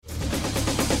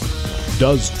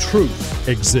Does truth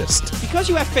exist? Because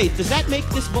you have faith, does that make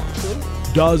this book true?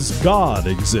 Does God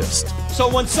exist?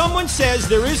 So when someone says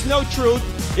there is no truth,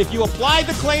 if you apply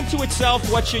the claim to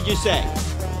itself, what should you say?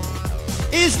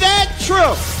 Is that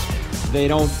true? They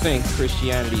don't think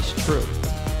Christianity's true.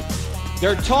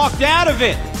 They're talked out of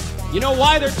it. You know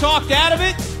why they're talked out of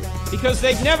it? Because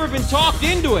they've never been talked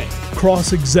into it.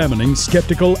 Cross-examining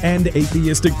skeptical and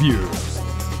atheistic views.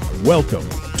 Welcome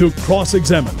to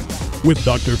Cross-Examine with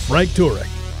Dr. Frank Turek.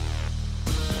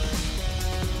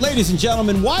 Ladies and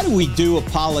gentlemen, why do we do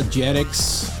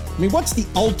apologetics? I mean, what's the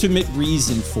ultimate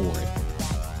reason for it?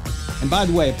 And by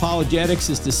the way, apologetics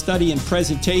is the study and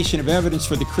presentation of evidence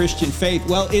for the Christian faith.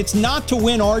 Well, it's not to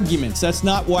win arguments. That's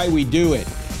not why we do it.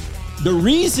 The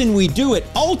reason we do it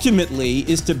ultimately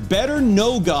is to better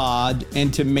know God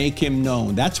and to make him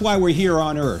known. That's why we're here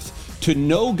on earth, to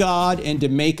know God and to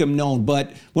make him known.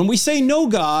 But when we say know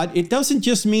God, it doesn't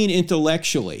just mean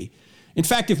intellectually. In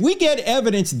fact, if we get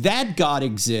evidence that God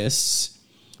exists,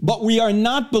 but we are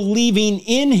not believing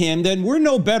in him, then we're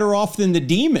no better off than the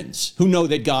demons who know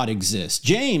that God exists.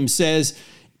 James says,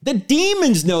 the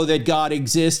demons know that God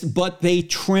exists, but they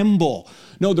tremble.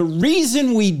 No, the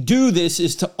reason we do this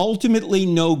is to ultimately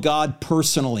know God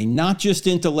personally, not just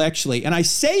intellectually. And I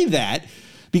say that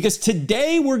because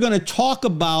today we're going to talk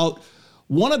about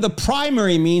one of the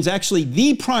primary means, actually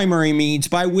the primary means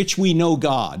by which we know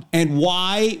God and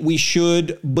why we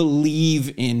should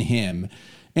believe in him.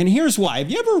 And here's why. Have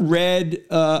you ever read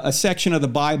a section of the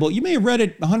Bible? You may have read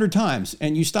it 100 times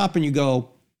and you stop and you go,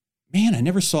 man, I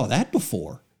never saw that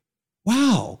before.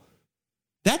 Wow.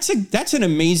 That's an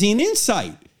amazing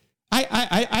insight.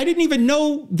 I didn't even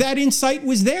know that insight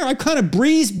was there. I kind of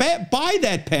breezed by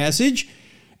that passage,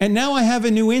 and now I have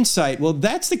a new insight. Well,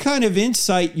 that's the kind of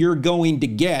insight you're going to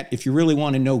get if you really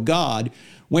want to know God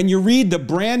when you read the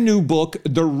brand new book,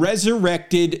 The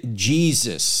Resurrected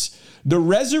Jesus. The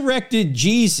Resurrected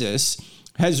Jesus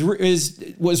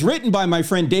was written by my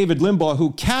friend David Limbaugh,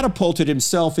 who catapulted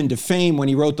himself into fame when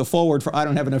he wrote the foreword for I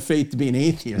Don't Have Enough Faith to Be an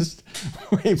Atheist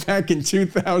way back in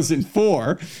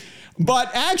 2004.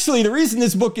 But actually, the reason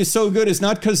this book is so good is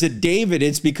not because of David.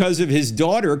 It's because of his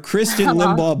daughter, Kristen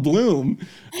Limbaugh Bloom.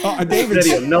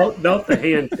 Note the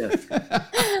hand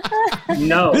tip.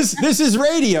 No. This is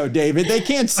radio, David. They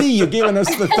can't see you giving us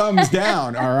the thumbs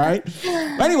down, all right?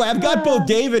 Anyway, I've got both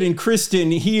David and Kristen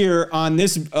here on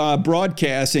this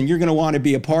broadcast, and you're going to want to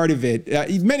be a part of it.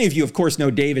 Many of you, of course,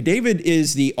 know David. David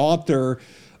is the author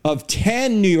of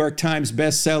 10 New York Times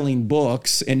best-selling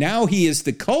books, and now he is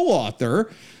the co-author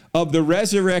of The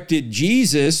Resurrected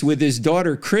Jesus with his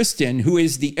daughter, Kristen, who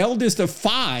is the eldest of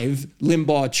 5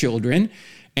 Limbaugh children.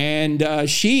 And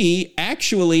she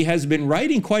actually has been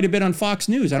writing quite a bit on Fox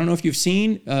News. I don't know if you've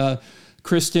seen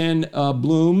Kristen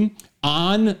Bloom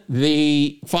on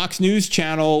the Fox News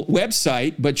Channel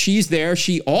website, but she's there.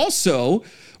 She also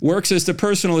works as the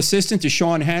personal assistant to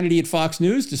Sean Hannity at Fox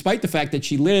News, despite the fact that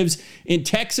she lives in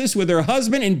Texas with her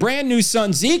husband and brand new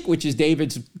son, Zeke, which is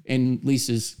David's and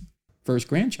Lisa's first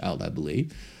grandchild, I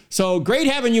believe. So great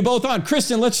having you both on.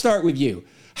 Kristen, let's start with you.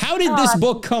 How did this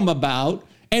book come about,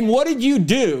 and what did you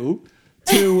do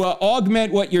to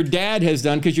augment what your dad has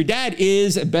done? Because your dad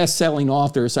is a best-selling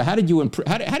author. So how did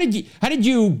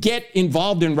you get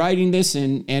involved in writing this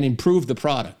and improve the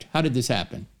product? How did this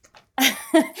happen?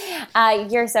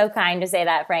 You're so kind to say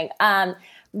that, Frank.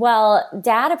 Well,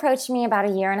 Dad approached me about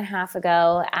 1.5 years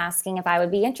ago asking if I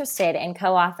would be interested in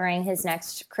co-authoring his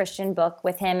next Christian book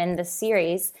with him in the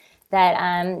series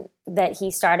that he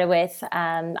started with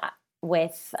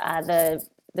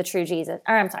the True Jesus.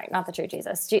 Or I'm sorry, not the True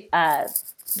Jesus.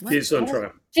 Jesus on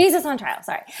Trial. Jesus on Trial.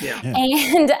 Sorry. Yeah.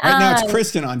 And right now it's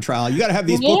Kristen on trial. You got to have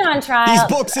these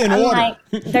books in order. Like,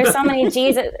 there's so many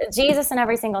Jesus in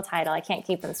every single title. I can't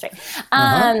keep them straight.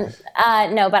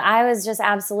 No, but I was just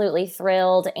absolutely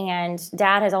thrilled. And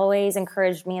Dad has always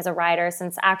encouraged me as a writer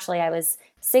since actually I was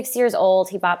 6 years old.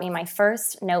 He bought me my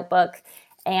first notebook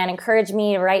and encouraged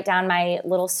me to write down my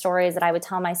little stories that I would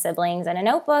tell my siblings in a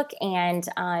notebook. And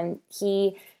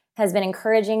he has been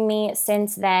encouraging me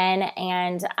since then.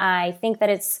 And I think that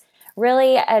it's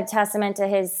really a testament to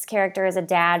his character as a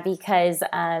dad because,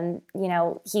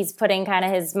 he's putting kind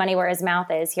of his money where his mouth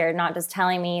is here, not just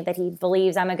telling me that he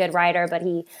believes I'm a good writer, but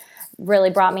he really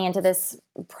brought me into this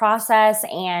process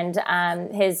and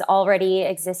his already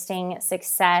existing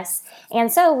success.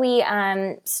 And so we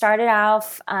started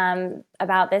off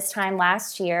about this time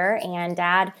last year, and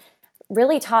Dad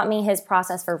really taught me his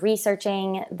process for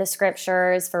researching the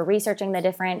scriptures, for researching the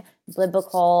different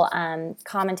biblical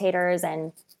commentators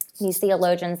and these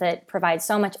theologians that provide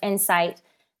so much insight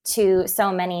to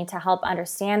so many to help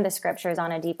understand the scriptures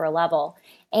on a deeper level.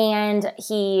 And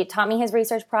he taught me his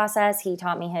research process. He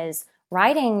taught me his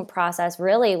writing process,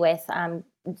 really with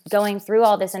going through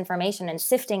all this information and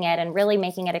sifting it and really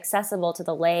making it accessible to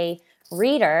the lay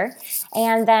reader.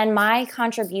 And then my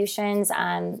contributions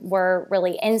were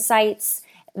really insights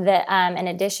that in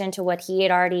addition to what he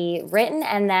had already written,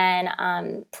 and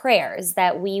then prayers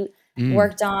that we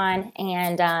worked on,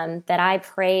 and that I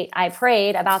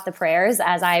prayed about the prayers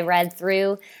as I read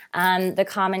through the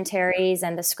commentaries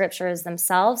and the scriptures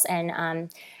themselves, and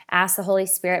asked the Holy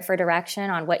Spirit for direction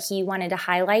on what he wanted to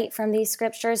highlight from these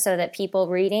scriptures, so that people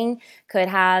reading could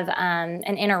have an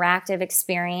interactive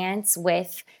experience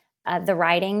with the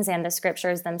writings and the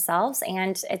scriptures themselves.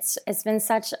 And it's been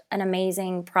such an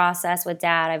amazing process with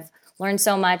Dad. I've learned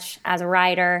so much as a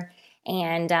writer,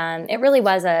 and it really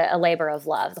was a labor of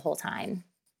love the whole time.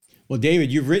 Well,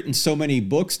 David, you've written so many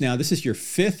books now. This is your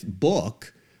 5th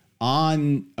book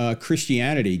on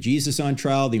Christianity: Jesus on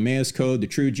Trial, the Emmaus Code, The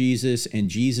True Jesus, and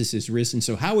Jesus is Risen.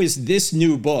 So how is this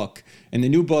new book, and the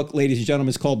new book, ladies and gentlemen,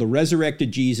 is called The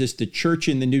Resurrected Jesus, the Church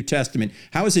in the New Testament.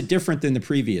 How is it different than the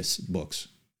previous books?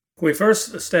 We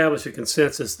first established a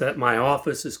consensus that my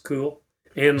office is cool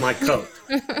and my coat.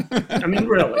 I mean,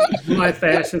 really, my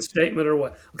fashion statement or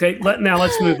what? Okay, now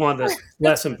let's move on to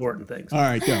less important things. All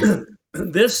right, go.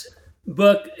 This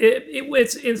book,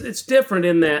 it's different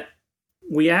in that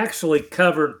we actually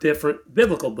cover different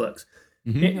biblical books.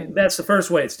 Mm-hmm. That's the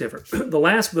first way it's different. The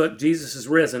last book, Jesus is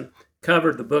Risen,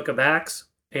 covered the book of Acts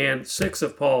and 6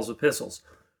 of Paul's epistles.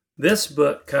 This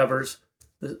book covers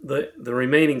the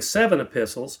remaining 7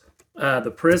 epistles,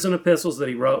 the prison epistles that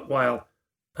he wrote while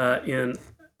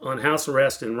on house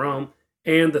arrest in Rome,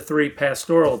 and the 3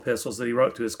 pastoral epistles that he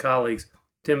wrote to his colleagues,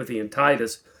 Timothy and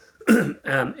Titus.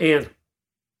 And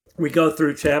we go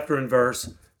through chapter and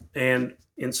verse and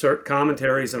insert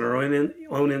commentaries and our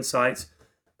own insights.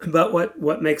 But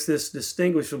what makes this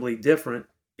distinguishably different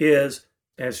is,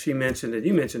 as she mentioned and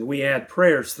you mentioned, we add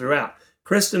prayers throughout.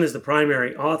 Kristen is the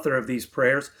primary author of these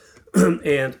prayers,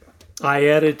 and I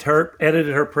edited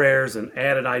her prayers and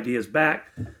added ideas back,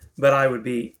 but I would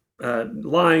be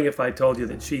lying if I told you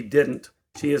that she didn't.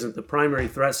 She isn't the primary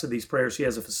thrust of these prayers. She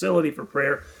has a facility for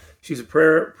prayer. She's a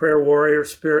prayer warrior,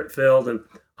 spirit-filled, and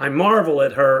I marvel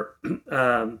at her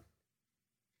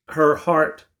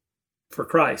heart for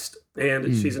Christ, and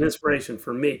she's an inspiration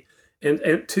for me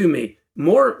and to me.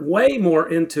 Way more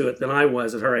into it than I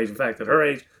was at her age. In fact, at her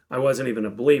age, I wasn't even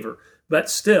a believer. But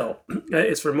still,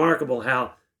 it's remarkable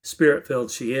how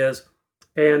spirit-filled she is.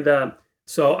 And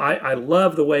so I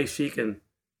love the way she can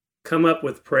come up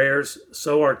with prayers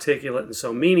so articulate and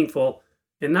so meaningful,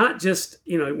 and not just,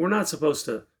 we're not supposed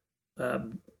to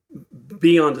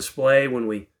be on display when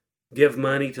we give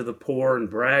money to the poor and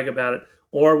brag about it,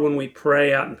 or when we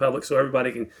pray out in public so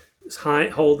everybody can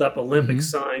hold up Olympic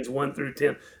signs 1 through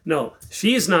 10. No,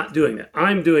 she's not doing that.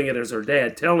 I'm doing it as her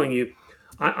dad, telling you,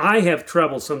 I have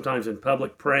trouble sometimes in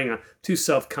public praying. I'm too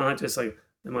self-conscious. Like,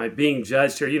 am I being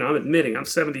judged here? I'm admitting I'm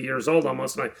 70 years old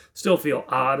almost, and I still feel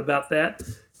odd about that.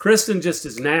 Kristen just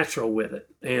is natural with it,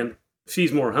 and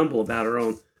she's more humble about her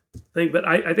own thing. But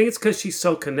I think it's because she's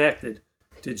so connected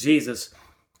to Jesus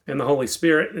and the Holy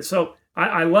Spirit. And so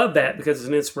I love that because it's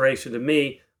an inspiration to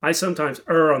me. I sometimes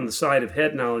err on the side of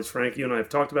head knowledge, Frank. You and I have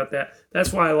talked about that.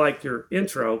 That's why I like your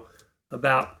intro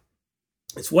about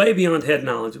it's way beyond head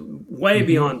knowledge, way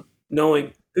beyond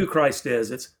knowing who Christ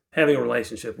is. It's having a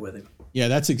relationship with him. Yeah,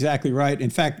 that's exactly right. In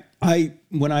fact,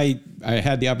 when I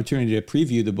had the opportunity to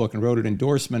preview the book and wrote an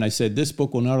endorsement, I said, this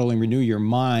book will not only renew your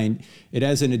mind, it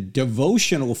has a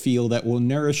devotional feel that will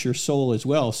nourish your soul as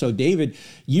well. So, David,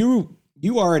 you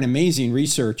are an amazing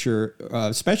researcher,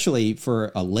 especially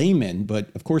for a layman, but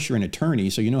of course you're an attorney,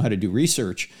 so you know how to do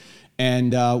research.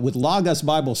 And with Logos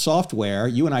Bible software,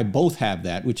 you and I both have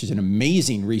that, which is an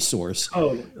amazing resource.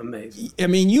 Oh, amazing. I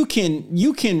mean, you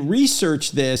can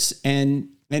research this and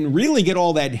really get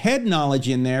all that head knowledge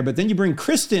in there, but then you bring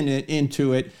Kristen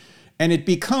into it, and it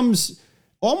becomes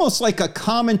almost like a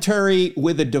commentary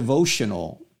with a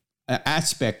devotional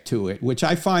aspect to it, which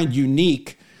I find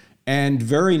unique and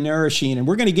very nourishing. And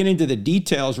we're going to get into the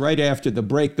details right after the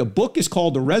break. The book is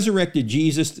called The Resurrected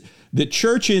Jesus, the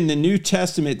Church in the New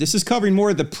Testament. This is covering more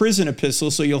of the prison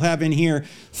epistles, so you'll have in here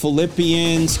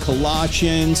Philippians,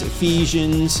 Colossians,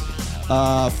 Ephesians,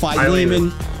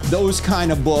 Philemon, those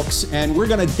kind of books. And we're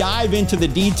going to dive into the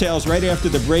details right after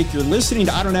the break. You're listening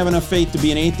to I Don't Have Enough Faith to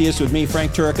Be an Atheist with me,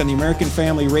 Frank Turek, on the American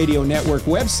Family Radio Network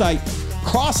website,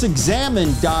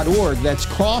 crossexamined.org. That's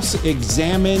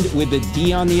crossexamined with a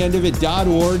D on the end of it,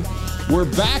 .org. We're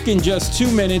back in just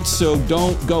 2 minutes, so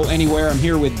don't go anywhere. I'm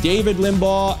here with David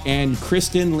Limbaugh and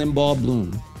Kristen Limbaugh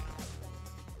Bloom.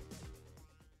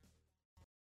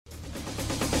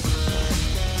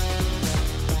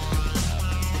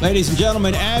 Ladies and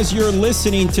gentlemen, as you're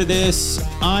listening to this,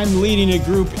 I'm leading a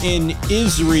group in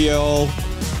Israel.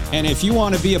 And if you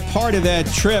want to be a part of that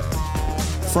trip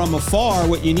from afar,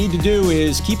 what you need to do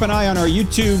is keep an eye on our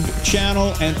YouTube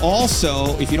channel. And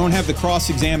also, if you don't have the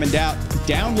Cross-Examined app,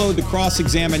 download the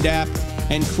Cross-Examined app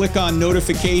and click on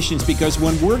notifications, because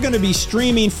when we're going to be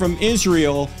streaming from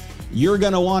Israel, you're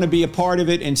going to want to be a part of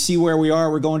it and see where we are.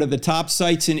 We're going to the top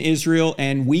sites in Israel,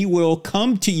 and we will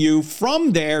come to you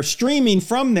from there, streaming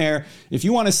from there. If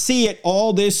you want to see it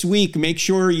all this week, make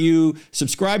sure you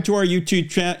subscribe to our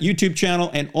YouTube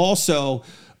channel, and also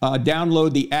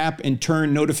download the app and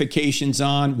turn notifications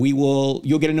on.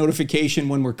 You'll get a notification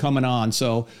when we're coming on.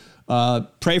 So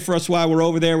pray for us while we're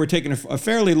over there. We're taking a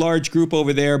fairly large group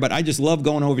over there, but I just love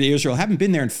going over to Israel. I haven't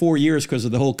been there in 4 years because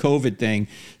of the whole COVID thing.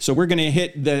 So we're going to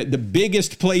hit the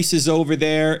biggest places over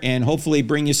there and hopefully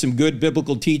bring you some good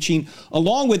biblical teaching,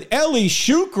 along with Eli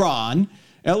Shukron.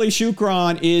 Eli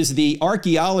Shukron is the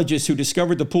archaeologist who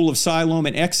discovered the Pool of Siloam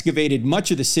and excavated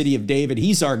much of the city of David.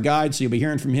 He's our guide, so you'll be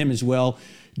hearing from him as well.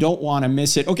 Don't want to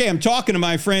miss it. Okay, I'm talking to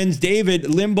my friends David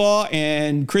Limbaugh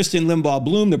and Kristen Limbaugh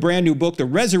Bloom, the brand new book, The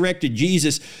Resurrected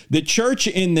Jesus, the Church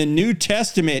in the New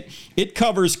Testament. It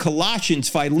covers Colossians,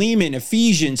 Philemon,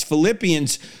 Ephesians,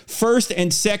 Philippians, 1st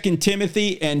and 2nd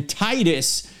Timothy, and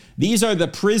Titus. These are the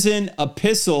prison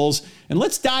epistles. And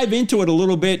let's dive into it a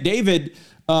little bit. David,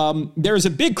 there's a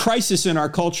big crisis in our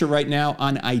culture right now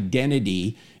on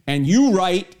identity. And you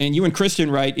write, and you and Kristen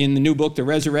write in the new book, The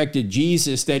Resurrected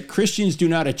Jesus, that Christians do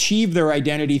not achieve their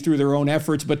identity through their own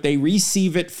efforts, but they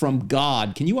receive it from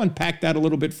God. Can you unpack that a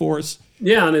little bit for us?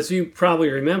 Yeah, and as you probably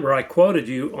remember, I quoted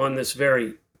you on this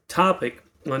very topic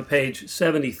on page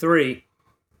 73.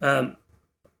 I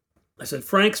said,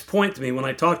 Frank's point to me when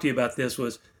I talked to you about this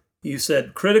was, you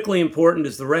said, critically important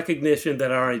is the recognition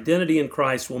that our identity in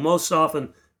Christ will most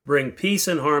often bring peace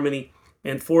and harmony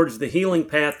and forge the healing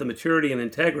path to maturity and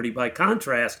integrity. By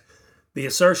contrast, the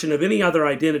assertion of any other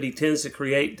identity tends to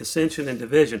create dissension and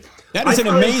division. That is an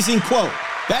amazing quote.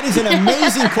 That is an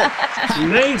amazing quote.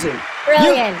 Amazing.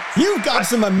 Brilliant. You've got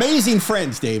some amazing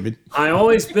friends, David. I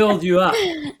always build you up.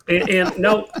 And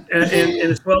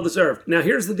it's well deserved. Now,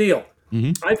 here's the deal.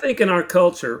 Mm-hmm. I think in our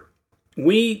culture,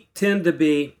 we tend to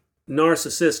be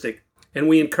narcissistic, and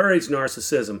we encourage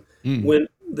narcissism. When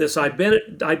this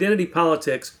identity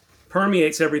politics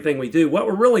permeates everything we do, what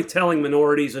we're really telling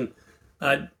minorities and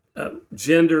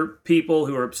gender people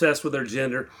who are obsessed with their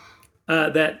gender,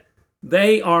 that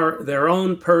they are their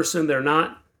own person, they're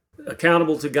not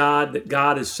accountable to God, that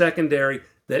God is secondary,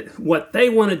 that what they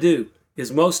want to do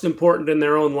is most important in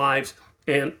their own lives,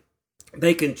 and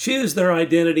they can choose their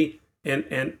identity,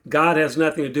 and God has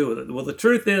nothing to do with it. Well, the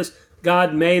truth is,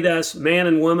 God made us man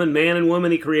and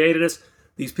woman, He created us.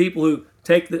 These people who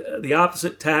take the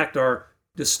opposite tact are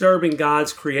disturbing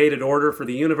God's created order for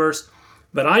the universe.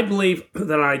 But I believe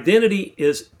that our identity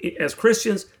is, as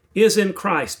Christians, is in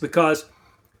Christ, because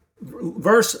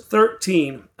verse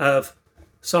 13 of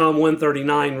Psalm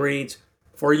 139 reads,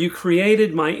 "For you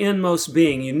created my inmost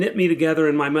being. You knit me together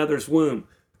in my mother's womb.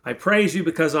 I praise you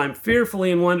because I'm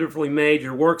fearfully and wonderfully made.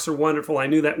 Your works are wonderful." I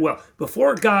knew that well.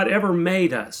 Before God ever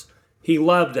made us, He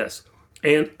loved us,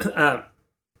 and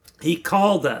He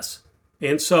called us.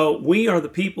 And so we are the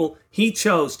people He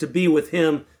chose to be with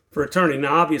Him for eternity.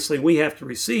 Now, obviously, we have to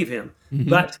receive Him. Mm-hmm.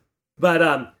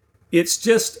 But it's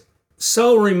just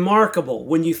so remarkable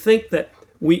when you think that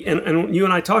we, and you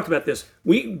and I talked about this,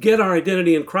 we get our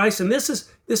identity in Christ, and this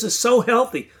is so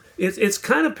healthy. It's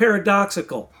kind of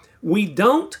paradoxical. We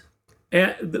don't,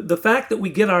 the fact that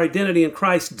we get our identity in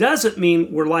Christ doesn't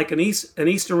mean we're like an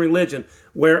Eastern religion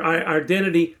where our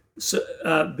identity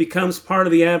becomes part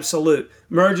of the absolute,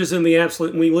 merges in the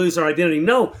absolute, and we lose our identity.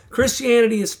 No,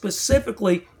 Christianity is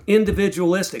specifically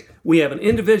individualistic. We have an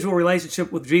individual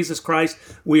relationship with Jesus Christ.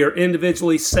 We are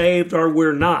individually saved or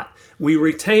we're not. We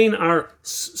retain our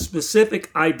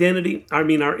specific identity,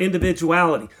 our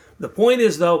individuality. The point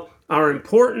is, though, our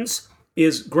importance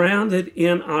is grounded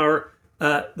in our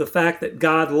the fact that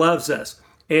God loves us.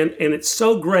 And it's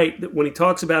so great that when he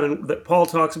talks about, that Paul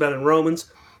talks about in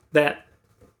Romans, that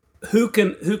who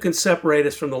can separate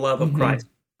us from the love of Christ?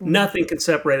 Nothing can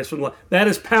separate us from love. That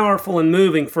is powerful and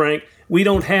moving, Frank. We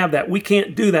don't have that. We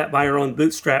can't do that by our own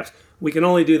bootstraps. We can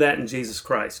only do that in Jesus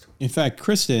Christ. In fact,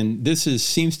 Kristen, this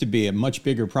seems to be a much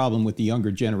bigger problem with the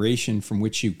younger generation from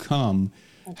which you come.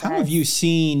 Okay. How have you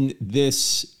seen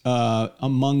this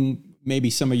among maybe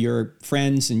some of your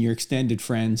friends and your extended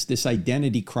friends, this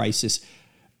identity crisis.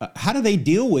 How do they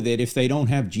deal with it if they don't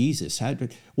have Jesus?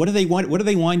 What do they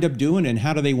wind up doing, and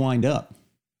how do they wind up?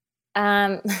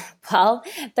 Well,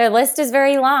 their list is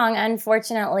very long,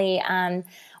 unfortunately.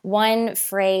 One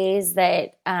phrase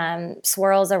that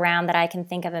swirls around that I can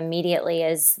think of immediately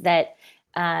is that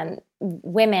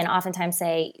women oftentimes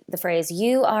say the phrase,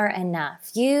 "You are enough.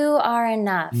 You are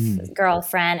enough,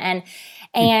 girlfriend."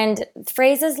 And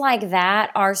phrases like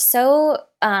that are so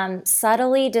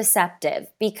subtly deceptive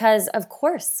because, of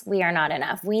course, we are not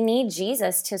enough. We need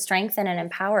Jesus to strengthen and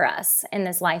empower us in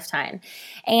this lifetime.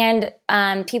 And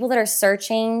people that are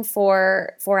searching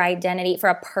for identity, for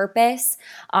a purpose,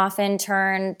 often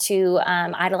turn to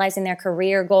idolizing their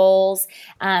career goals.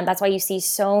 That's why you see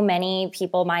so many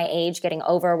people my age getting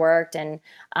overworked and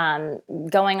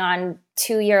going on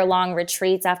 2-year-long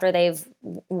retreats after they've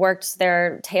worked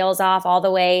their tails off all the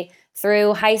way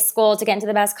through high school to get into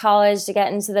the best college, to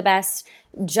get into the best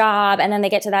job, and then they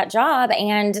get to that job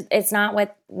and it's not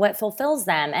what fulfills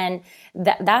them. And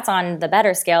that's on the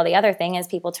better scale. The other thing is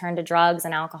people turn to drugs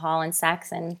and alcohol and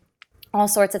sex and all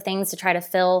sorts of things to try to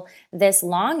fill this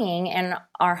longing in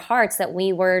our hearts that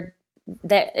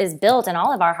is built in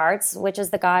all of our hearts, which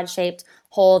is the God-shaped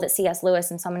hole that C.S.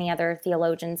 Lewis and so many other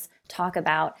theologians talk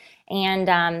about.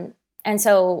 And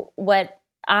so what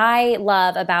I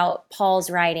love about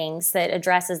Paul's writings that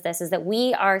addresses this is that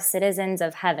we are citizens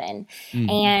of heaven.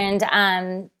 And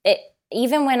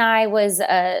even when I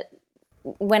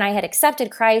had accepted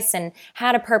Christ and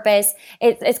had a purpose,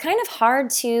 it's kind of hard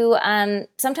to,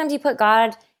 sometimes you put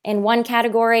God in one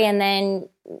category and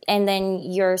then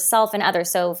yourself in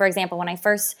others. So for example, when I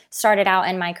first started out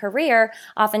in my career,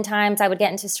 oftentimes I would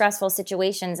get into stressful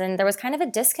situations and there was kind of a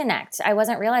disconnect. I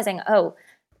wasn't realizing,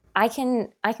 I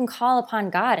can call upon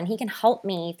God and he can help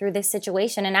me through this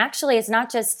situation. And actually it's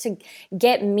not just to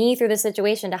get me through the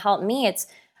situation to help me.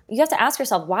 You have to ask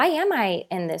yourself, why am I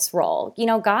in this role?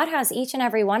 God has each and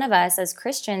every one of us as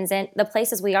Christians in the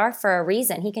places we are for a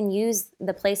reason. He can use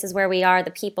the places where we are,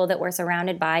 the people that we're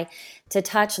surrounded by, to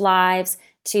touch lives,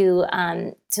 to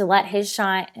let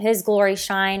his glory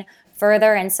shine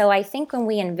further. And so I think when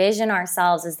we envision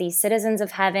ourselves as these citizens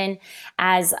of heaven,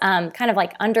 as kind of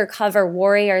like undercover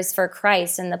warriors for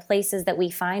Christ in the places that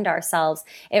we find ourselves,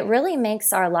 it really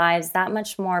makes our lives that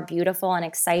much more beautiful and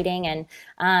exciting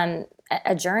and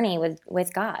a journey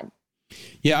with God.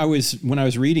 Yeah, when I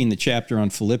was reading the chapter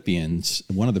on Philippians,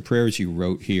 one of the prayers you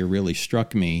wrote here really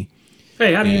struck me.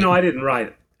 Hey, how do you know I didn't write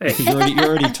it? Hey. You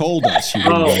already told us.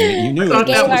 You knew we it.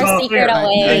 gave our secret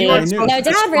away. No,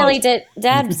 Dad really did.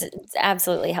 Dad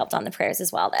absolutely helped on the prayers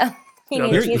as well, though.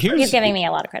 He's giving me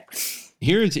a lot of credit.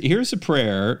 Here's a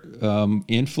prayer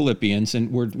in Philippians,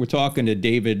 and we're talking to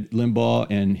David Limbaugh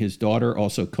and his daughter,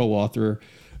 also co-author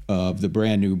of the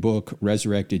brand new book,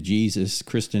 Resurrected Jesus,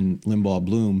 Kristen Limbaugh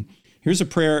Bloom. Here's a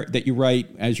prayer that you write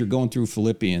as you're going through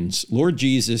Philippians. Lord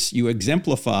Jesus, you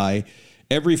exemplify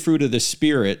every fruit of the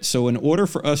Spirit. So in order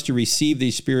for us to receive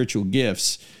these spiritual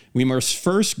gifts, we must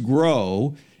first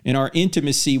grow in our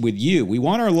intimacy with you. We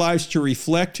want our lives to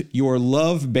reflect your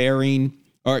love bearing,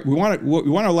 or we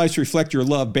want our lives to reflect your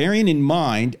love, bearing in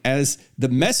mind, as the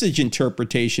Message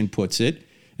interpretation puts it,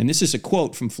 and this is a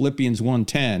quote from Philippians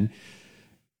 1:10,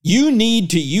 you need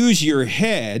to use your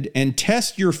head and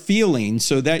test your feelings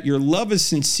so that your love is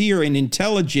sincere and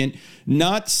intelligent,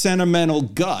 not sentimental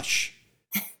gush.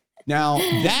 Now,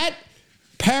 that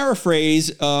paraphrase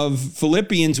of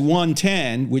Philippians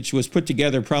 1:10, which was put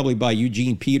together probably by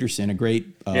Eugene Peterson, a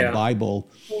great Bible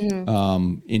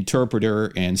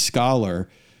interpreter and scholar,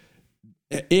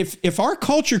 if our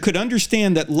culture could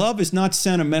understand that love is not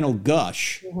sentimental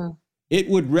gush, it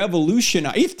would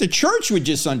revolutionize. If the church would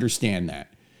just understand that,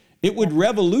 it would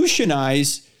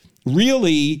revolutionize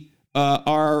really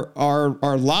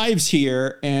our lives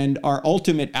here and our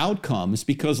ultimate outcomes,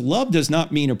 because love does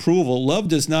not mean approval. Love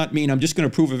does not mean I'm just going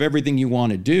to approve of everything you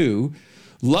want to do.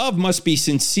 Love must be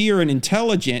sincere and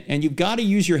intelligent, and you've got to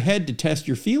use your head to test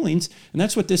your feelings. And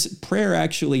that's what this prayer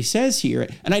actually says here.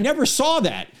 And I never saw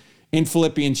that in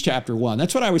Philippians chapter 1.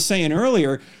 That's what I was saying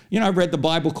earlier. I've read the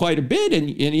Bible quite a bit, and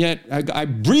yet I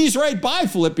breeze right by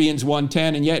Philippians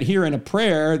 1:10, and yet here in a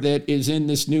prayer that is in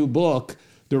this new book,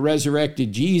 The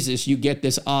Resurrected Jesus, you get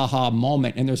this aha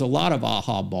moment, and there's a lot of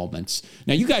aha moments.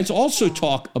 Now, you guys also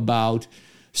talk about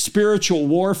spiritual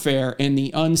warfare in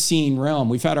the unseen realm.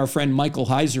 We've had our friend Michael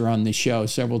Heiser on this show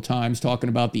several times talking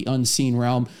about the unseen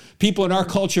realm. People in our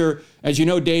culture, as you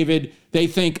know, David, They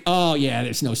think, oh, yeah,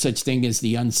 there's no such thing as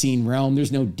the unseen realm.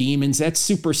 There's no demons. That's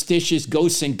superstitious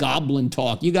ghosts and goblin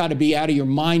talk. You got to be out of your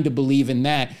mind to believe in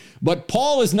that. But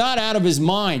Paul is not out of his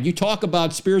mind. You talk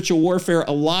about spiritual warfare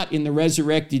a lot in the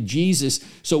Resurrected Jesus.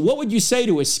 So what would you say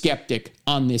to a skeptic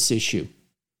on this issue?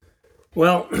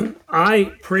 Well,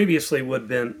 I previously would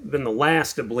have been the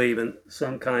last to believe in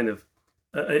some kind of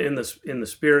in the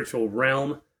spiritual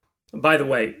realm. By the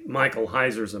way, Michael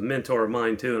Heiser is a mentor of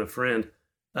mine too and a friend,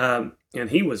 and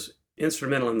he was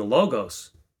instrumental in the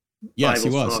Logos. Yes, Bible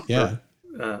he was.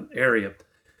 Yeah, area.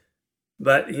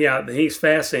 But yeah, he's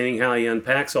fascinating how he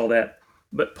unpacks all that.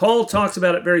 But Paul talks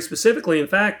about it very specifically. In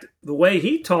fact, the way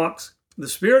he talks, the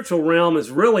spiritual realm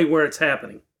is really where it's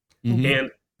happening,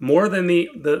 and more than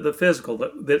the physical.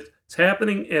 That's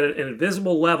happening at an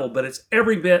invisible level, but it's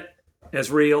every bit as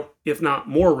real, if not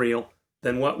more real,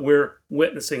 than what we're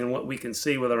witnessing and what we can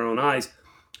see with our own eyes.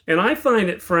 And I find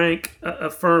it, Frank,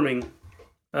 affirming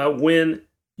when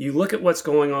you look at what's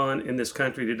going on in this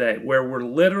country today, where we're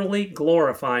literally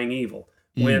glorifying evil.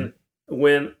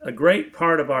 When a great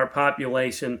part of our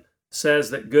population says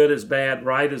that good is bad,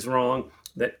 right is wrong,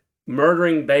 that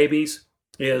murdering babies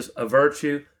is a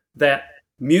virtue, that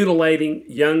mutilating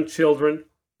young children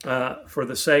for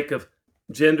the sake of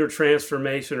gender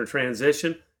transformation or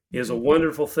transition is a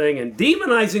wonderful thing, and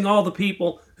demonizing all the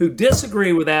people who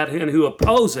disagree with that and who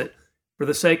oppose it for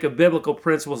the sake of biblical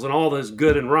principles and all that is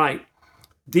good and right,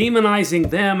 demonizing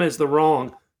them as the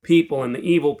wrong people and the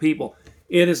evil people.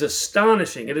 It is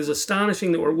astonishing. It is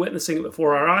astonishing that we're witnessing it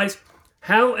before our eyes.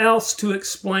 How else to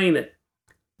explain it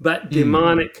but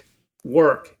demonic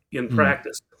work in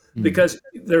practice? Because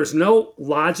there's no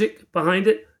logic behind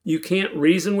it. You can't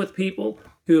reason with people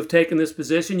who have taken this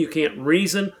position. You can't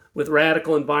reason with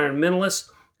radical environmentalists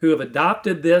who have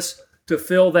adopted this to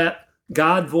fill that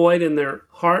God void in their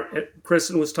heart that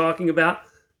Kristen was talking about.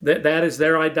 That is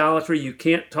their idolatry. You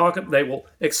can't talk. They will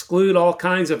exclude all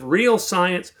kinds of real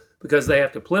science because they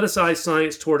have to politicize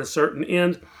science toward a certain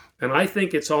end. And I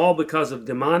think it's all because of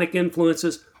demonic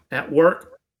influences at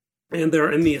work, and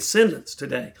they're in the ascendance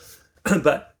today.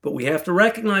 But we have to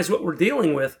recognize what we're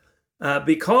dealing with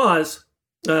because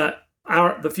the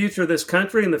future of this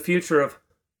country and the future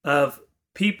of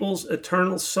people's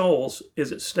eternal souls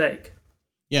is at stake.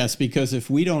 Yes, because if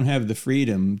we don't have the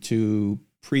freedom to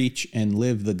preach and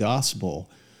live the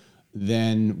gospel,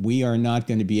 then we are not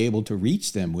going to be able to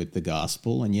reach them with the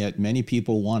gospel. And yet many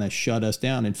people want to shut us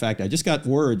down. In fact, I just got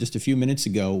word just a few minutes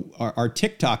ago, our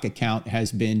TikTok account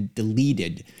has been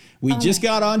deleted. We just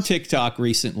got on TikTok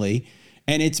recently,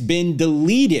 and it's been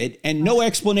deleted, and no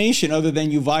explanation other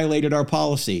than you violated our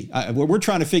policy. We're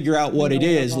trying to figure out what it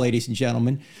is, ladies and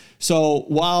gentlemen. So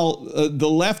while the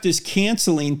left is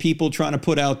canceling people trying to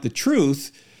put out the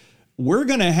truth, we're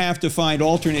going to have to find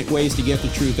alternate ways to get the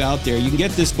truth out there. You can get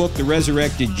this book, The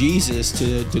Resurrected Jesus,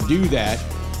 to do that.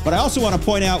 But I also want to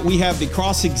point out we have the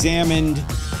Cross-Examined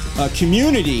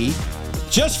community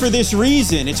just for this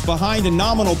reason. It's behind a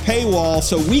nominal paywall,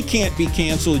 so we can't be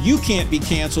canceled. You can't be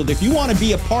canceled. If you want to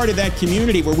be a part of that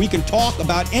community where we can talk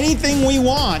about anything we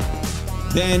want,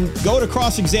 then go to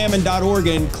crossexamine.org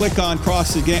and click on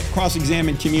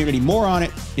Cross-Examined Community. More on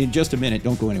it in just a minute.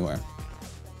 Don't go anywhere.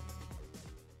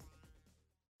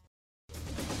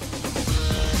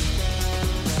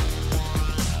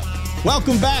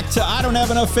 Welcome back to I Don't Have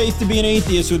Enough Faith to Be an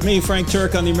Atheist with me, Frank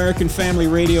Turk, on the American Family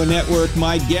Radio Network.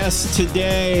 My guests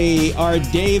today are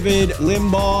David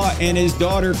Limbaugh and his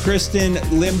daughter, Kristen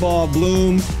Limbaugh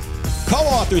Bloom,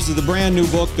 co-authors of the brand new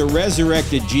book, The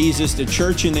Resurrected Jesus, The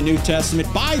Church in the New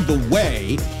Testament. By the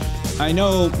way, I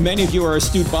know many of you are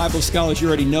astute Bible scholars, you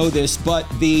already know this, but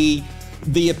the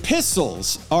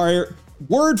epistles are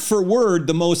word for word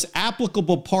the most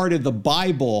applicable part of the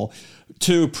Bible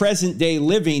to present day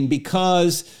living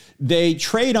because they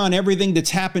trade on everything that's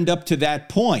happened up to that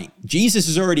point. Jesus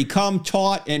has already come,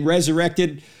 taught, and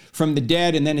resurrected from the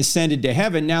dead and then ascended to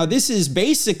heaven. Now, this is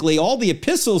basically all the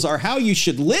epistles are how you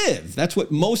should live. That's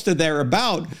what most of them are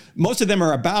about. Most of them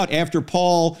are about after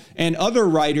Paul and other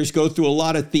writers go through a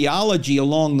lot of theology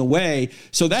along the way.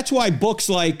 So that's why books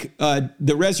like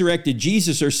The Resurrected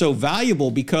Jesus are so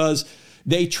valuable, because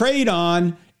they trade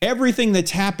on everything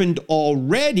that's happened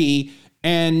already,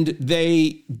 and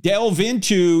they delve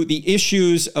into the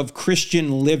issues of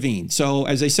Christian living. So,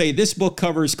 as I say, this book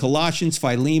covers Colossians,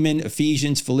 Philemon,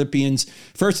 Ephesians, Philippians,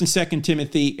 1st and 2nd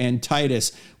Timothy, and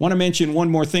Titus. I want to mention one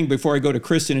more thing before I go to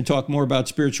Kristen and talk more about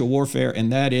spiritual warfare,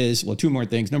 and that is, well, two more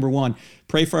things. Number one,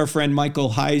 pray for our friend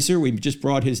Michael Heiser. We've just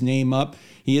brought his name up.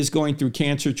 He is going through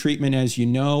cancer treatment, as you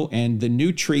know, and the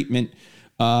new treatment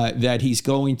that he's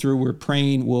going through. We're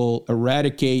praying will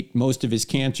eradicate most of his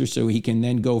cancer so he can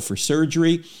then go for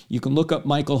surgery. You can look up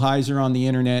Michael Heiser on the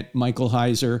internet, Michael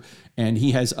Heiser, and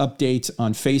he has updates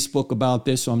on Facebook about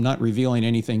this. So I'm not revealing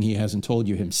anything he hasn't told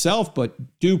you himself, but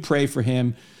do pray for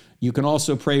him. You can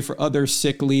also pray for other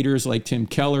sick leaders like Tim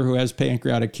Keller, who has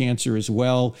pancreatic cancer as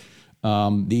well.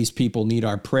 These people need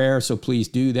our prayer, so please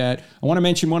do that. I want to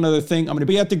mention one other thing. I'm going to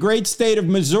be at the great state of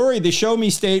Missouri, the Show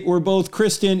Me State, where both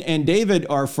Kristen and David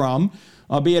are from.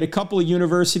 I'll be at a couple of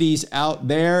universities out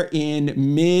there in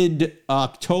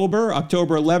mid-October.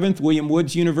 October 11th, William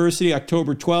Woods University.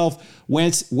 October 12th,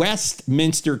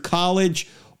 Westminster College.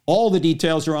 All the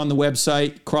details are on the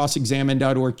website,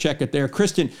 crossexamine.org. Check it there.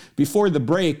 Kristen, before the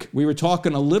break, we were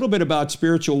talking a little bit about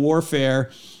spiritual warfare.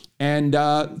 And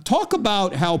talk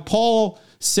about how Paul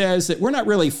says that we're not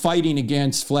really fighting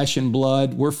against flesh and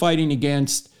blood. We're fighting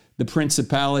against the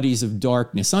principalities of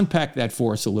darkness. Unpack that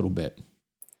for us a little bit.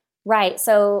 Right.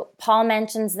 So Paul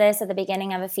mentions this at the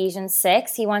beginning of Ephesians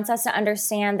 6. He wants us to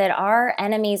understand that our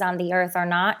enemies on the earth are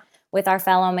not with our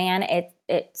fellow man.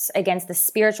 It's against the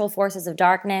spiritual forces of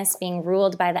darkness being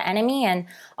ruled by the enemy and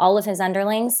all of his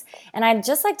underlings. And I'd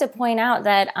just like to point out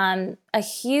that a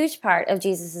huge part of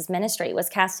Jesus's ministry was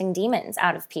casting demons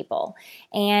out of people.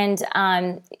 And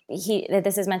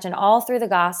this is mentioned all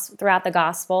throughout the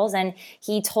Gospels. And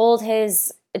he told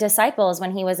his disciples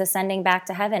when he was ascending back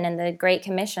to heaven in the Great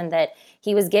Commission that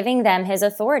he was giving them his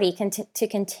authority to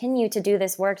continue to do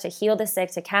this work, to heal the sick,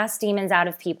 to cast demons out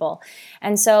of people.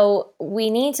 And so we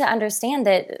need to understand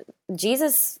that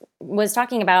Jesus was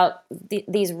talking about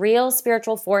these real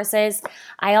spiritual forces.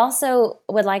 I also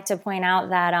would like to point out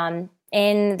that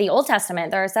in the Old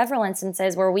Testament, there are several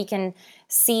instances where we can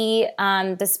see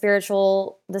the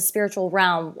spiritual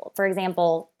realm. For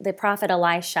example, the prophet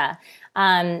Elisha.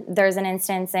 There's an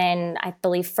instance in, I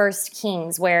believe, 1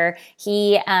 Kings where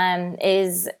he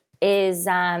is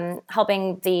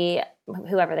helping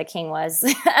whoever the king was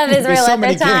of Israel at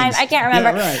the time. Kings. I can't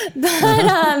remember. Yeah,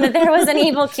 right. But there was an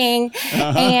evil king,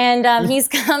 and he's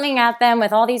coming at them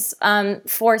with all these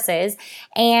forces,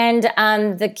 and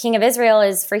the king of Israel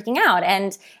is freaking out.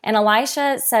 And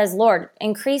Elisha says, "Lord,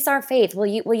 increase our faith. Will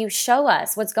you show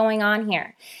us what's going on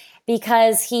here?"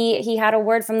 Because he had a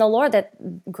word from the Lord that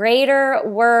greater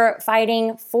were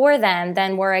fighting for them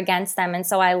than were against them. And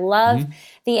so I love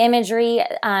the imagery.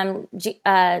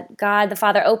 God the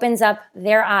Father opens up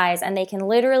their eyes and they can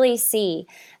literally see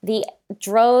the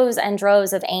droves and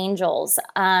droves of angels,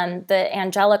 the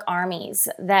angelic armies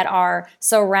that are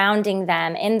surrounding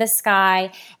them in the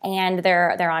sky, and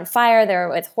they're on fire. They're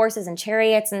with horses and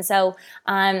chariots. And so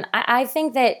I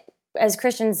think that as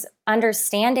Christians,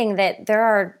 understanding that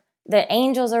that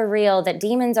angels are real, that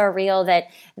demons are real, that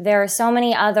there are so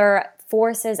many other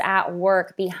forces at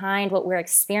work behind what we're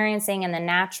experiencing in the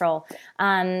natural,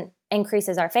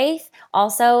 increases our faith,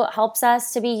 also helps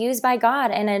us to be used by God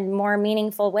in a more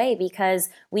meaningful way, because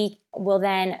we will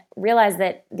then realize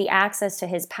that the access to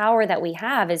his power that we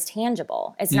have is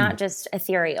tangible. It's not just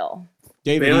ethereal.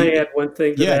 David, may I add one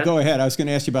thing to that? Yeah, go ahead. I was going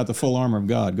to ask you about the full armor of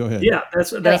God. Go ahead. Yeah,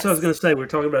 that's what I was going to say. We're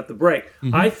talking about the break.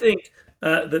 I think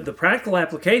the practical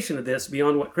application of this,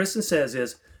 beyond what Kristen says,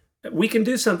 is we can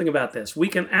do something about this. We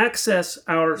can access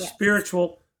our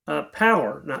spiritual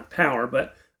power, not power,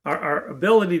 but our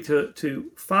ability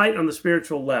to fight on the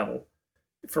spiritual level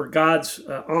for God's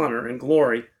honor and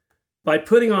glory by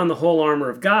putting on the whole armor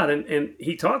of God. And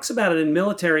he talks about it in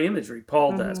military imagery,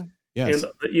 Paul does. Yes.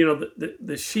 And,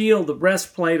 the shield, the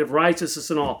breastplate of righteousness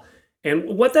and all. And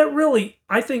what that really,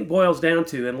 I think, boils down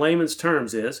to in layman's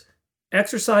terms is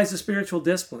exercise the spiritual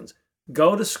disciplines.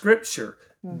 Go to Scripture.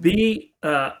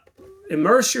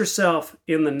 Immerse yourself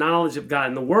in the knowledge of God,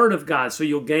 in the Word of God, so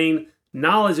you'll gain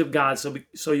knowledge of God,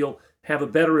 so you'll have a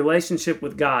better relationship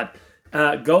with God.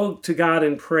 Go to God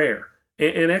in prayer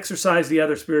and exercise the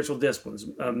other spiritual disciplines,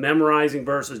 memorizing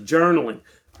verses, journaling,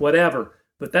 whatever.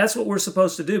 But that's what we're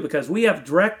supposed to do, because we have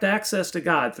direct access to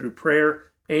God through prayer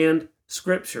and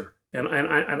Scripture. And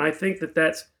I think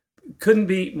that couldn't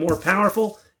be more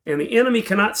powerful. And the enemy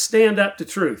cannot stand up to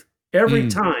truth. Every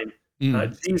time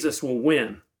Jesus will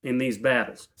win in these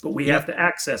battles. But we have to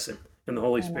access him in the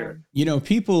Holy Spirit. You know,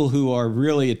 people who are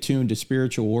really attuned to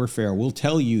spiritual warfare will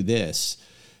tell you this.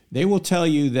 They will tell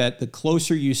you that the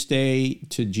closer you stay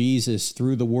to Jesus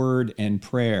through the Word and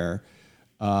prayer,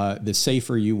 the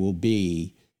safer you will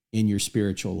be in your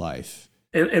spiritual life.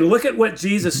 And look at what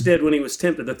Jesus did when he was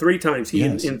tempted. The 3 times he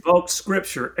invoked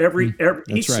Scripture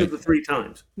each of the 3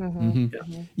 times.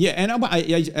 Yeah, and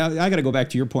I got to go back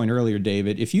to your point earlier,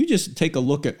 David. If you just take a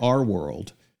look at our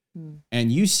world and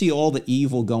you see all the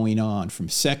evil going on, from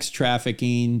sex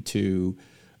trafficking to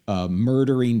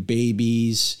murdering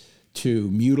babies to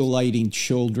mutilating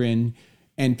children.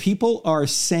 And people are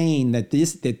saying that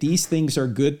these things are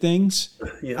good things.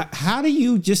 Yeah. How do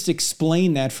you just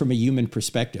explain that from a human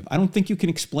perspective? I don't think you can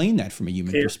explain that from a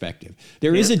human perspective.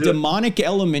 There is a demonic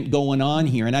element going on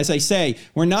here. And as I say,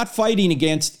 we're not fighting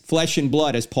against flesh and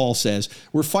blood, as Paul says.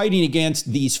 We're fighting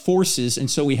against these forces.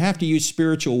 And so we have to use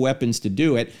spiritual weapons to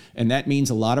do it. And that means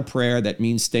a lot of prayer. That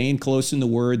means staying close in the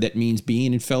Word. That means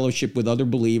being in fellowship with other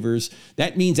believers.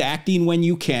 That means acting when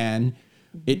you can.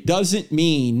 It doesn't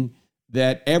mean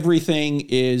that everything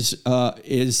is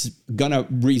going to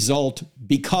result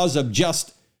because of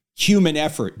just human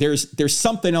effort. There's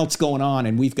something else going on,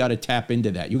 and we've got to tap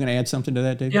into that. You going to add something to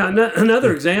that, David? Yeah,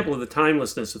 another example of the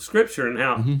timelessness of Scripture and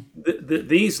how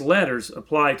these letters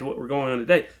apply to what we're going on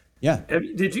today. Yeah.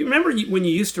 Did you remember when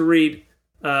you used to read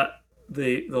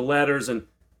the letters and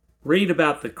read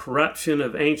about the corruption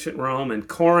of ancient Rome and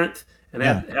Corinth and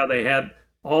how they had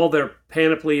all their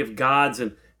panoply of gods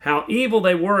and how evil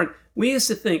they were? And we used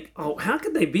to think, oh, how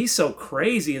could they be so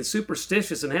crazy and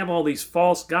superstitious and have all these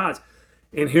false gods?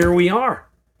 And here we are.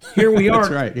 Here we are.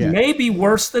 That's right, yeah. Maybe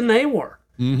worse than they were.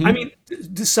 Mm-hmm. I mean,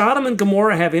 do Sodom and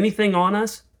Gomorrah have anything on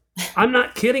us? I'm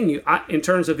not kidding you. In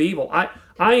terms of evil, I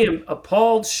am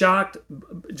appalled, shocked,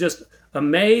 just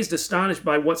amazed, astonished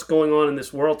by what's going on in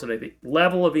this world today, the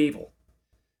level of evil.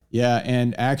 Yeah,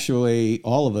 and actually,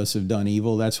 all of us have done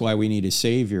evil. That's why we need a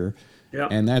Savior. Yeah.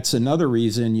 And that's another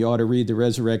reason you ought to read The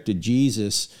Resurrected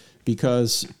Jesus,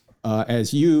 because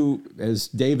as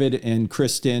David and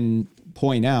Kristen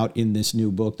point out in this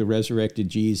new book, The Resurrected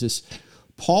Jesus,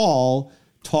 Paul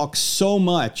talks so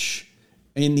much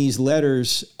in these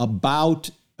letters about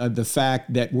the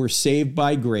fact that we're saved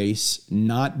by grace,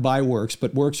 not by works,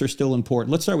 but works are still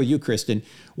important. Let's start with you, Kristen.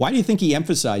 Why do you think he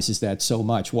emphasizes that so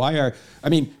much? What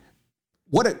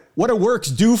do works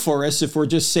do for us if we're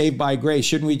just saved by grace?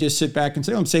 Shouldn't we just sit back and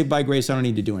say, oh, I'm saved by grace, I don't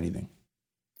need to do anything?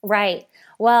 Right.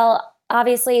 Well,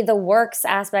 obviously the works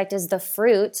aspect is the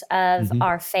fruit of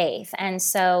our faith. And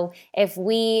so if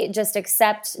we just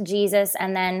accept Jesus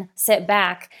and then sit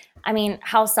back, I mean,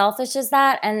 how selfish is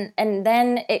that? And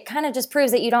then it kind of just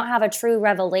proves that you don't have a true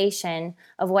revelation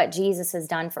of what Jesus has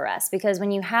done for us. Because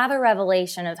when you have a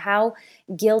revelation of how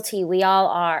guilty we all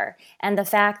are, and the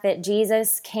fact that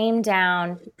Jesus came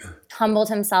down, humbled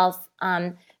himself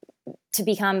to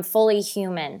become fully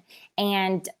human,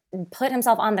 and put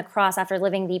himself on the cross after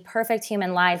living the perfect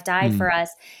human life, died for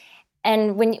us.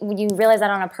 And when you realize that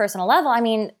on a personal level, I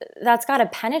mean, that's got to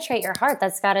penetrate your heart.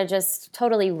 That's got to just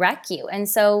totally wreck you. And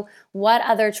so what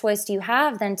other choice do you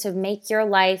have than to make your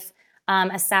life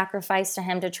a sacrifice to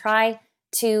him, to try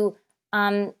to,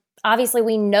 obviously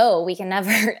we know we can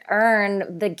never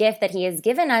earn the gift that he has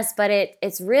given us, but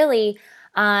it's really,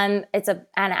 it's an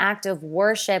act of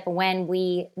worship when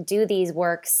we do these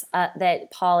works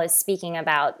that Paul is speaking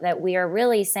about, that we are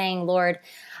really saying, Lord,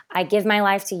 I give my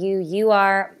life to you. You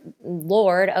are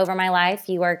Lord over my life.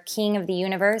 You are King of the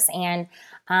universe. And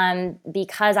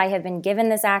because I have been given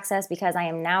this access, because I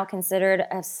am now considered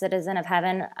a citizen of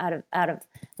heaven out of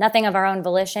nothing of our own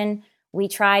volition, we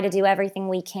try to do everything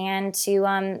we can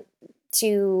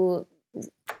to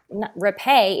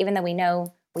repay, even though we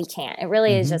know we can't. It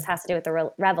really is just has to do with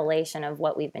the revelation of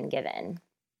what we've been given.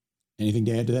 Anything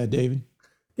to add to that, David?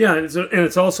 Yeah, and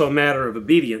it's also a matter of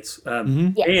obedience.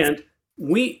 Yes. And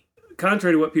we,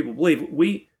 contrary to what people believe,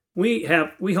 we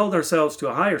hold ourselves to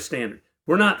a higher standard.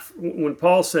 We're not, when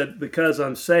Paul said, because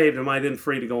I'm saved, am I then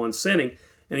free to go on sinning?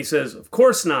 And he says, of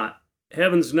course not.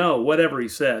 Heavens no, whatever he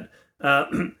said.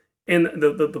 And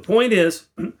the point is,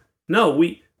 no,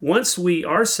 once we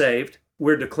are saved,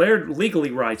 we're declared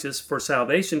legally righteous for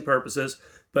salvation purposes,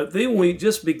 but then we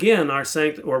just begin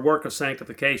our work of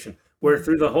sanctification, where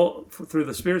through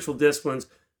the spiritual disciplines,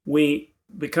 we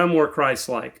become more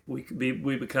Christ-like. We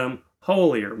become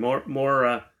holier,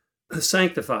 more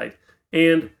sanctified.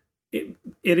 And it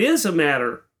is a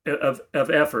matter of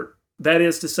effort. That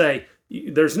is to say,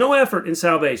 there's no effort in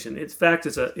salvation. In fact,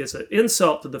 it's an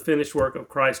insult to the finished work of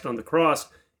Christ on the cross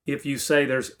if you say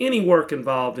there's any work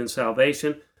involved in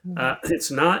salvation.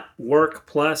 It's not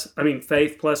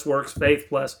faith plus works, faith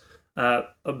plus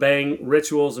obeying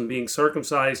rituals and being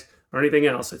circumcised or anything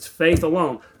else. It's faith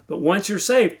alone. But once you're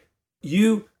saved,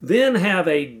 you then have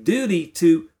a duty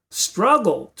to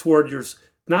struggle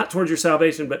not toward your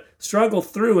salvation, but struggle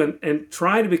through and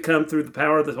try to become through the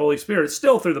power of the Holy Spirit. It's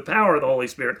still through the power of the Holy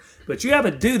Spirit, but you have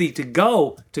a duty to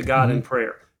go to God in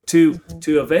prayer, to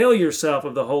avail yourself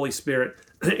of the Holy Spirit,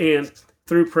 and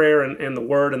through prayer and the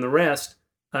Word and the rest.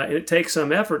 It takes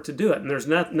some effort to do it, and there's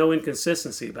no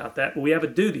inconsistency about that, but we have a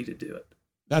duty to do it.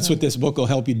 That's what this book will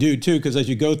help you do, too, because as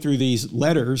you go through these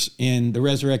letters in the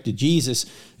Resurrected Jesus,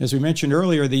 as we mentioned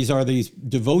earlier, these are these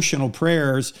devotional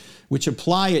prayers which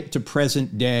apply it to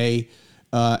present day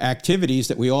activities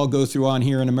that we all go through on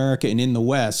here in America and in the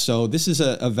West. So this is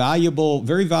a valuable,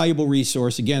 very valuable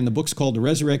resource. Again, the book's called The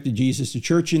Resurrected Jesus, The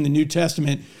Church in the New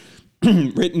Testament,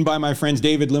 written by my friends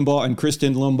David Limbaugh and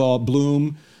Kristen Limbaugh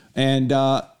Bloom. And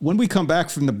when we come back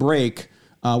from the break,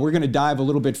 we're going to dive a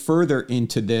little bit further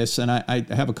into this, and I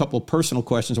have a couple of personal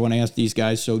questions I want to ask these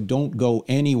guys, so don't go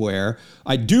anywhere.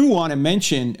 I do want to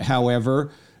mention,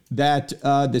 however, that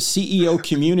the CEO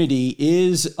community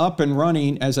is up and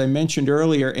running, as I mentioned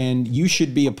earlier, and you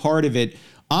should be a part of it.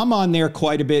 I'm on there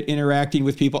quite a bit interacting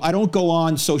with people. I don't go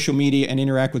on social media and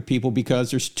interact with people because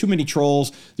there's too many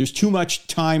trolls. There's too much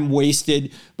time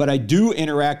wasted, but I do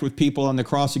interact with people on the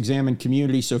Cross-Examine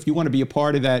community, so if you want to be a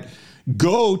part of that,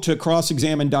 go to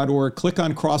crossexamine.org, click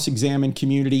on Cross-Examine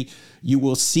Community. You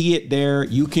will see it there.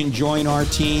 You can join our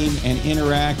team and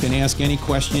interact and ask any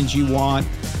questions you want.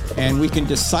 And we can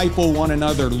disciple one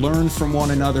another, learn from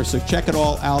one another. So check it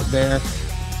all out there.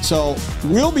 So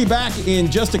we'll be back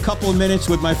in just a couple of minutes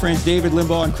with my friends David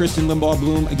Limbaugh and Kristen Limbaugh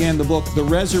Bloom. Again, the book, The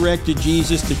Resurrected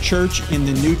Jesus, The Church in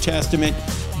the New Testament.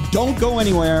 Don't go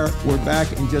anywhere. We're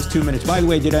back in just 2 minutes. By the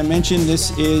way, did I mention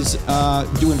this is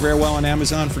doing very well on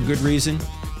Amazon for good reason?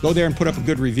 Go there and put up a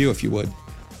good review if you would.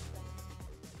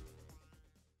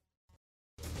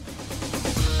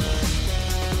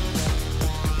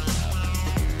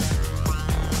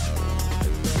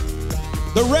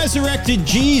 The Resurrected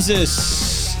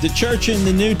Jesus, The Church in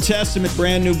the New Testament,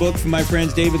 brand new book from my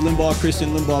friends David Limbaugh,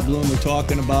 Kristen Limbaugh Bloom. We're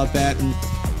talking about that. And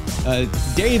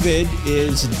David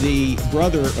is the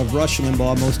brother of Rush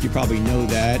Limbaugh. Most of you probably know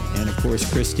that. And of course,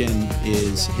 Kristen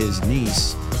is his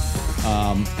niece.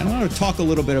 And I want to talk a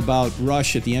little bit about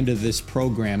Rush at the end of this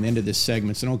program, the end of this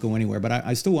segment, so don't go anywhere. But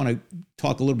I still want to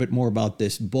talk a little bit more about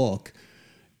this book.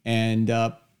 And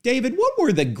David, what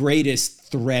were the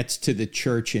greatest threats to the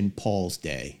church in Paul's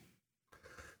day?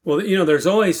 Well, there's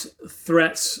always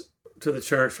threats to the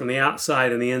church from the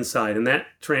outside and the inside, and that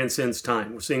transcends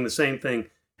time. We're seeing the same thing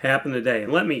happen today.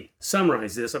 And let me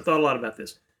summarize this. I've thought a lot about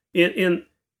this. In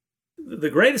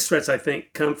the greatest threats, I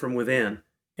think, come from within,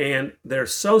 and they're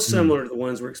so similar to the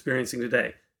ones we're experiencing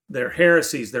today. They're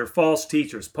heresies, they're false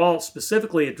teachers. Paul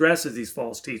specifically addresses these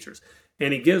false teachers,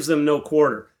 and he gives them no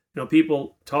quarter.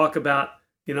 People talk about,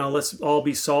 let's all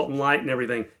be salt and light and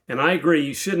everything. And I agree,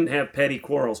 you shouldn't have petty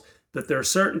quarrels, but there are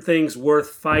certain things worth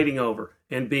fighting over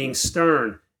and being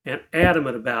stern and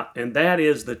adamant about, and that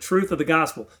is the truth of the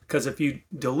gospel. Because if you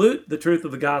dilute the truth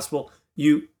of the gospel,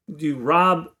 you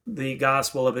rob the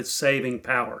gospel of its saving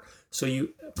power. So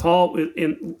Paul,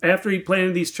 after he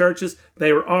planted these churches,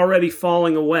 they were already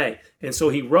falling away, and so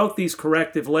he wrote these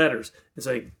corrective letters and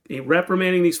saying,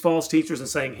 reprimanding these false teachers and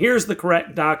saying, here's the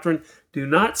correct doctrine. Do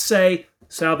not say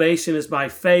salvation is by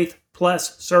faith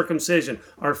plus circumcision,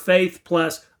 or faith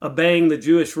plus obeying the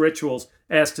Jewish rituals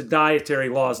as to dietary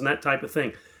laws and that type of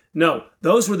thing. No,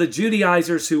 those were the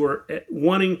Judaizers who were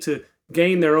wanting to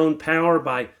gain their own power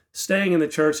by staying in the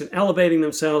church and elevating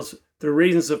themselves through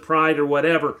reasons of pride or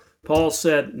whatever. Paul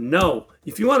said, no,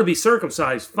 if you want to be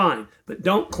circumcised, fine, but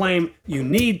don't claim you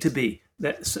need to be,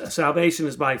 that salvation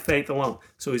is by faith alone.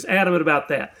 So he's adamant about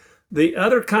that. The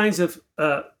other kinds of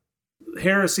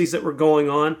heresies that were going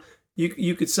on,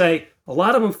 you could say a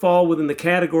lot of them fall within the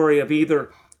category of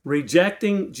either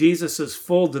rejecting Jesus's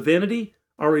full divinity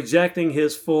or rejecting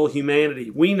his full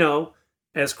humanity. We know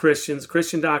as Christians,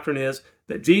 Christian doctrine is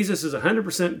that Jesus is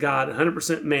 100% God,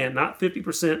 100% man, not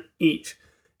 50% each.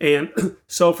 And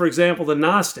so, for example, the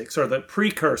Gnostics are the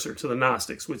precursor to the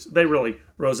Gnostics, which they really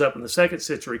rose up in the 2nd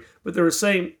century, but they're the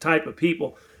same type of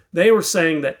people. They were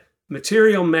saying that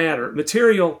material matter,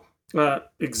 material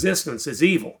existence is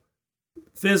evil.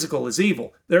 Physical is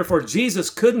evil. Therefore, Jesus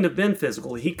couldn't have been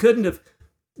physical. He couldn't have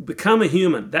become a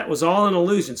human. That was all an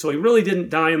illusion. So he really didn't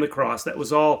die on the cross. That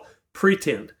was all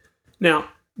pretend. Now,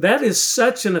 that is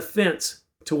such an offense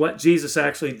to what Jesus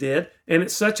actually did, and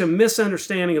it's such a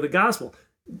misunderstanding of the gospel.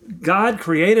 God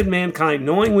created mankind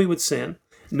knowing we would sin,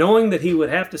 knowing that he would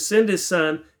have to send his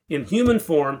son in human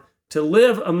form to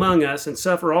live among us and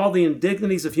suffer all the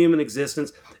indignities of human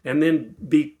existence, and then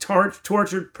be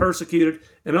tortured, persecuted,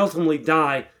 and ultimately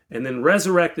die, and then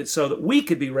resurrected so that we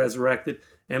could be resurrected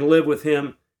and live with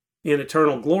him in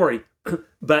eternal glory.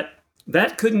 But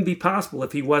that couldn't be possible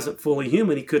if he wasn't fully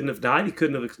human. He couldn't have died. He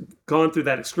couldn't have gone through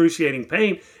that excruciating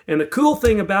pain. And the cool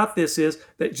thing about this is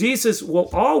that Jesus will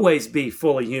always be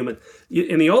fully human.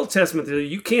 In the Old Testament,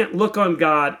 you can't look on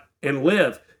God and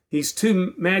live. He's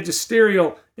too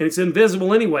magisterial and it's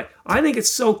invisible anyway. I think it's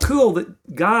so cool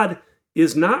that God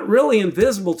is not really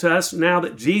invisible to us now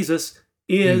that Jesus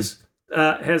is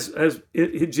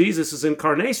Jesus'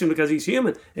 incarnation, because he's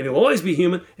human, and he'll always be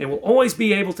human, and we'll always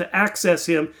be able to access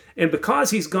him. And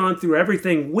because he's gone through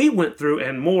everything we went through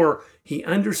and more, he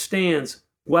understands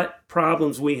what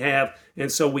problems we have,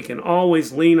 and so we can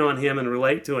always lean on him and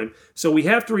relate to him. So we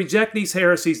have to reject these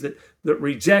heresies that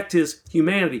reject his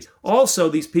humanity. Also,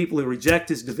 these people who reject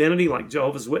his divinity, like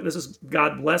Jehovah's Witnesses,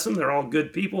 God bless them, they're all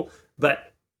good people,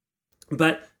 but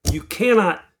you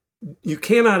cannot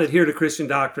adhere to Christian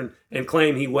doctrine and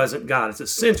claim he wasn't God. It's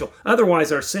essential.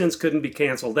 Otherwise, our sins couldn't be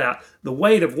canceled out. The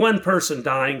weight of one person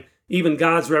dying, even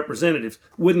God's representatives,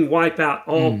 wouldn't wipe out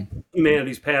all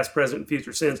humanity's past, present, and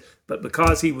future sins. But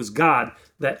because he was God,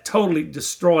 that totally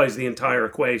destroys the entire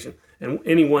equation. And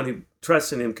anyone who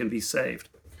trusts in him can be saved.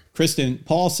 Kristen,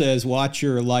 Paul says, watch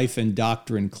your life and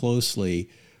doctrine closely.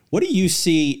 What do you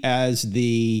see as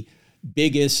the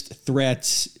biggest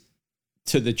threats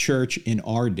to the church in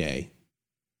our day?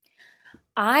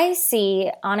 I see,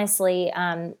 honestly,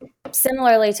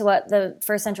 similarly to what the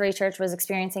first century church was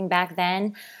experiencing back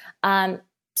then,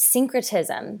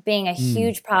 syncretism being a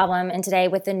huge problem in today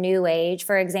with the New Age,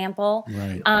 for example.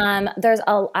 Right.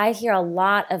 I hear a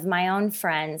lot of my own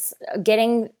friends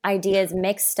getting ideas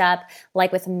mixed up,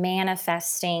 like with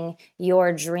manifesting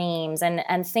your dreams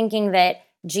and thinking that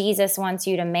Jesus wants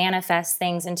you to manifest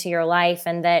things into your life,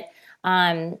 and that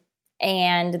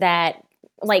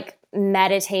like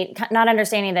meditate, not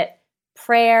understanding that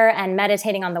prayer and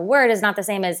meditating on the word is not the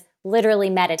same as literally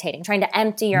meditating, trying to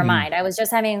empty your mind. I was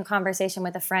just having a conversation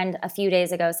with a friend a few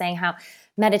days ago saying how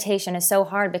meditation is so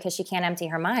hard because she can't empty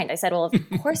her mind. I said, well,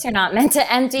 of course you're not meant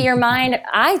to empty your mind.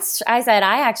 I said,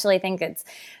 I actually think it's,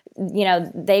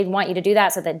 they want you to do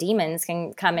that so that demons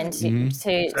can come into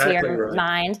your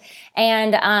mind.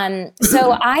 And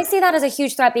so I see that as a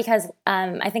huge threat because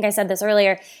I think I said this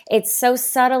earlier, it's so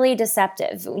subtly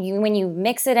deceptive. When you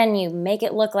mix it and you make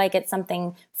it look like it's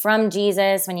something from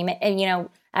Jesus, when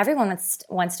everyone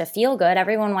wants to feel good.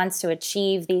 Everyone wants to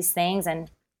achieve these things and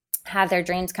have their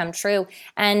dreams come true.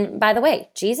 And by the way,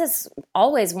 Jesus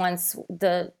always wants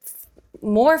the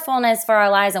more fullness for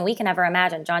our lives than we can ever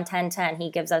imagine. John 10:10,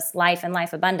 he gives us life and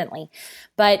life abundantly.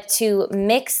 But to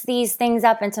mix these things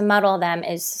up and to muddle them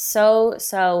is so,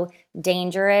 so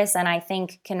dangerous. And I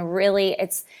think can really,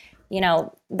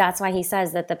 that's why he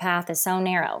says that the path is so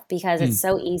narrow, because it's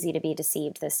so easy to be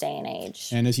deceived this day and age.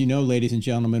 And as you know, ladies and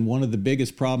gentlemen, one of the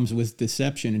biggest problems with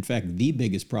deception, in fact, the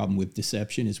biggest problem with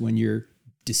deception, is when you're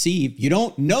deceived, you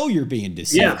don't know you're being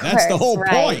deceived. Yeah, that's the whole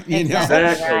point. Exactly.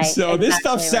 Right. So this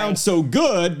stuff sounds so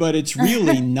good, but it's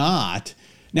really not.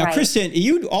 Now, Kristen,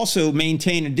 you also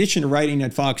maintain, in addition to writing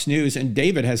at Fox News, and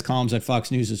David has columns at Fox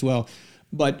News as well,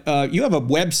 but you have a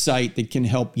website that can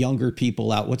help younger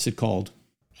people out. What's it called?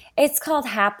 It's called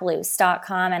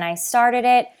haploose.com, and I started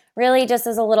it really just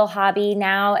as a little hobby.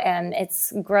 Now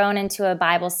it's grown into a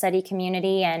Bible study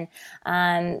community, and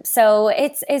so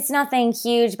it's nothing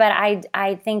huge, but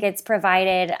I think it's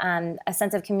provided a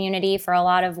sense of community for a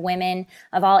lot of women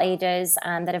of all ages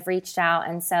that have reached out,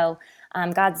 and so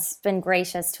God's been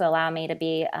gracious to allow me to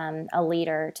be a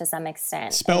leader to some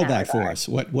extent. Spell that for us.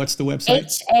 What's the website?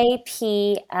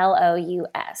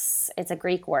 HAPLOUS. It's a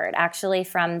Greek word, actually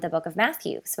from the book of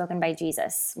Matthew, spoken by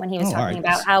Jesus, when he was talking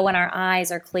about how when our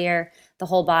eyes are clear, the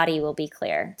whole body will be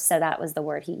clear. So that was the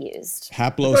word he used.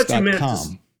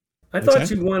 Haplos.com. I thought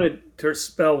you wanted to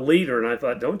spell leader, and I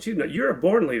thought, don't you know? You're a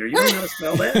born leader. You don't know how to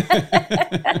spell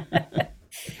that?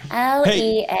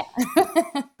 L-E-A.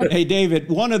 Hey, David,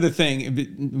 one other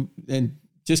thing, and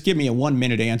just give me a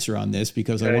 1-minute answer on this,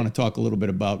 because I want to talk a little bit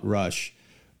about Rush.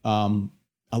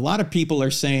 A lot of people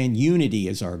are saying unity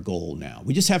is our goal now.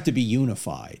 We just have to be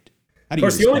unified. Of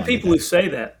course, the only people who say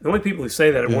that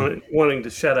are wanting to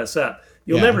shut us up.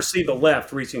 You'll never see the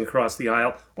left reaching across the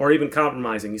aisle or even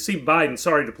compromising. You see Biden,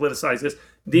 sorry to politicize this,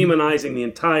 demonizing the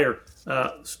entire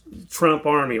Trump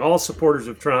army. All supporters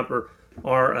of Trump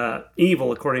are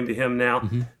evil, according to him now.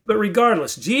 But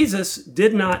regardless, Jesus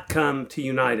did not come to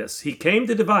unite us. He came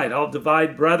to divide. I'll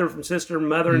divide brother from sister,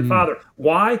 mother and father.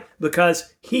 Why?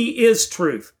 Because he is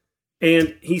truth,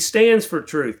 and he stands for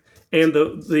truth. And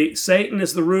the Satan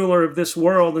is the ruler of this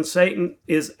world, and Satan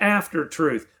is after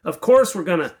truth. Of course, we're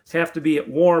going to have to be at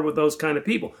war with those kind of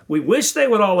people. We wish they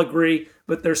would all agree,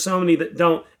 but there's so many that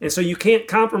don't. And so you can't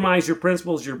compromise your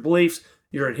principles, your beliefs,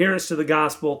 your adherence to the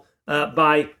gospel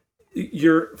by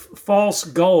your false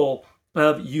goal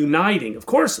of uniting. Of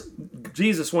course,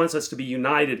 Jesus wants us to be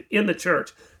united in the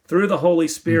church through the Holy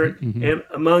Spirit and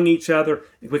among each other,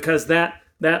 because that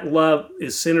love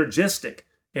is synergistic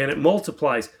and it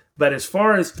multiplies. But as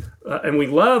far as, and we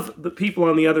love the people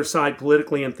on the other side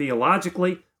politically and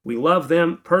theologically, we love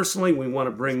them personally, we want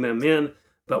to bring them in,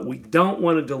 but we don't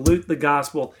want to dilute the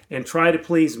gospel and try to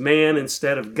please man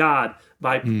instead of God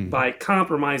by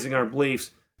compromising our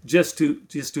beliefs just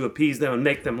to appease them and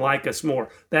make them like us more.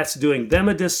 That's doing them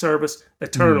a disservice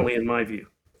eternally, in my view.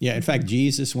 Yeah, in fact,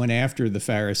 Jesus went after the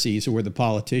Pharisees, who were the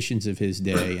politicians of his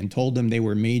day, and told them they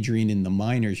were majoring in the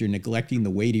minors. You're neglecting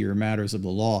the weightier matters of the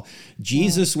law.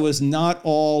 Jesus was not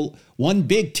all one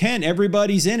big tent.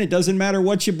 Everybody's in it. Doesn't matter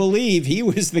what you believe. He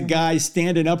was the guy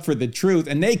standing up for the truth,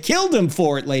 and they killed him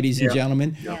for it, ladies and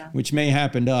gentlemen, which may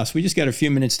happen to us. We just got a few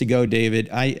minutes to go, David.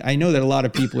 I know that a lot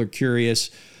of people are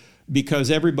curious because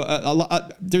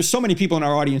there's so many people in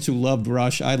our audience who loved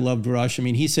Rush. I loved Rush. I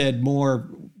mean, he said more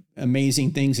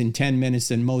amazing things in 10 minutes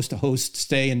than most hosts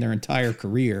stay in their entire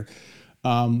career.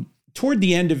 Toward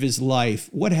the end of his life,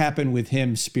 what happened with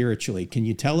him spiritually? Can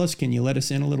you tell us? Can you let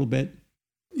us in a little bit?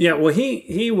 Yeah, well,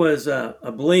 he was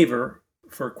a believer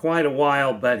for quite a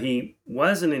while, but he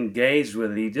wasn't engaged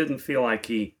with it. He didn't feel like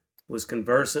he was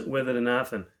conversant with it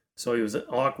enough, and so he was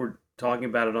awkward talking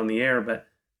about it on the air. But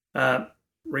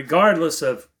regardless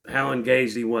of how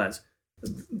engaged he was,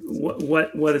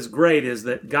 what is great is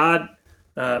that God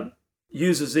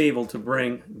uses evil to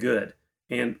bring good,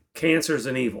 and cancer is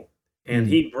an evil. And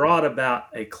he brought about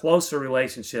a closer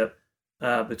relationship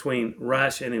between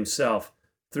Rush and himself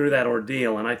through that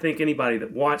ordeal. And I think anybody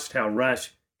that watched how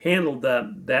Rush handled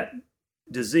that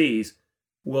disease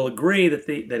will agree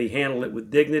that he handled it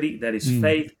with dignity, that his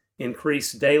faith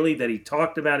increased daily, that he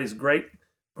talked about his great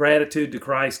gratitude to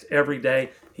Christ every day.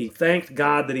 He thanked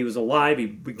God that he was alive. He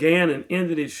began and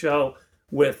ended his show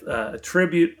with a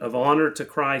tribute of honor to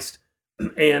Christ.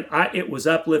 And it was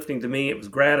uplifting to me. It was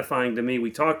gratifying to me.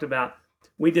 We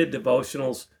did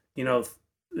devotionals,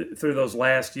 through those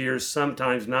last years,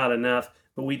 sometimes not enough,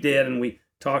 but we did, and we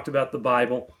talked about the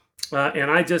Bible. And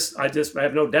I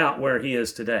have no doubt where he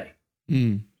is today.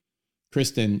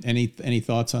 Kristen, any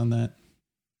thoughts on that?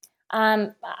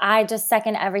 I just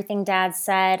second everything Dad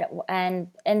said. And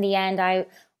in the end, I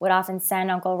would often send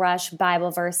Uncle Rush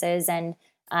Bible verses and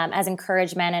as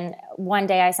encouragement. And one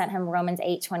day I sent him Romans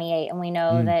 8:28, and we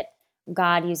know that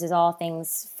God uses all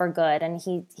things for good. And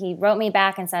he wrote me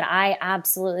back and said, I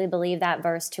absolutely believe that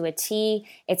verse to a T.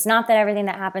 It's not that everything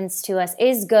that happens to us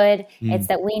is good. It's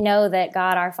that we know that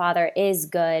God, our Father, is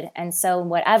good. And so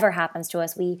whatever happens to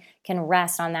us, we can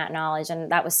rest on that knowledge. And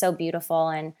that was so beautiful.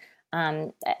 And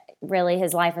really,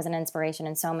 his life was an inspiration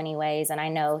in so many ways. And I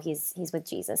know he's with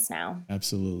Jesus now.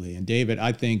 Absolutely. And David,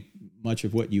 I think much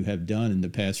of what you have done in the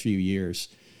past few years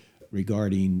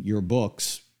regarding your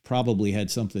books probably had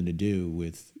something to do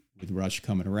with Rush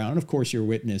coming around. And of course, your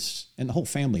witness and the whole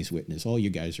family's witness. All you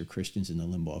guys are Christians in the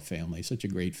Limbaugh family. Such a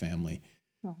great family.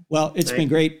 Well, it's been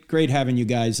great having you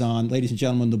guys on. Ladies and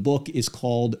gentlemen, the book is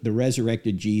called The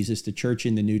Resurrected Jesus, The Church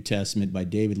in the New Testament by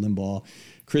David Limbaugh,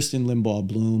 Kristen Limbaugh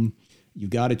Bloom. You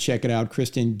got to check it out.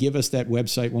 Kristen, give us that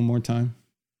website one more time.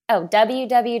 Oh,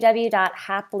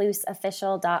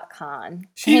 www.haplooseofficial.com.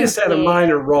 She just had a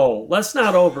minor role. Let's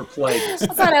not overplay this.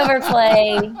 Let's not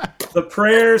overplay. The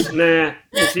prayers,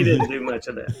 she didn't do much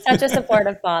of that. Such a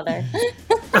supportive father.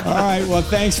 All right. Well,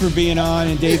 thanks for being on.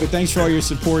 And David, thanks for all your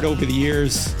support over the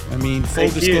years. I mean, full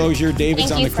disclosure,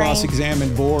 David's on the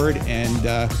Cross-Examine board,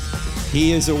 and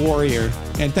he is a warrior.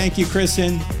 And thank you,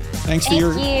 Kristen. Thanks for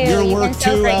your work,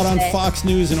 too, out on Fox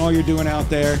News and all you're doing out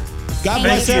there. God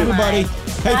bless everybody.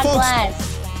 Hey, folks,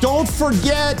 don't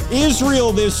forget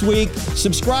Israel this week.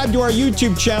 Subscribe to our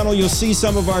YouTube channel. You'll see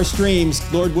some of our streams.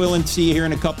 Lord willing, see you here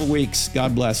in a couple weeks.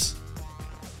 God bless.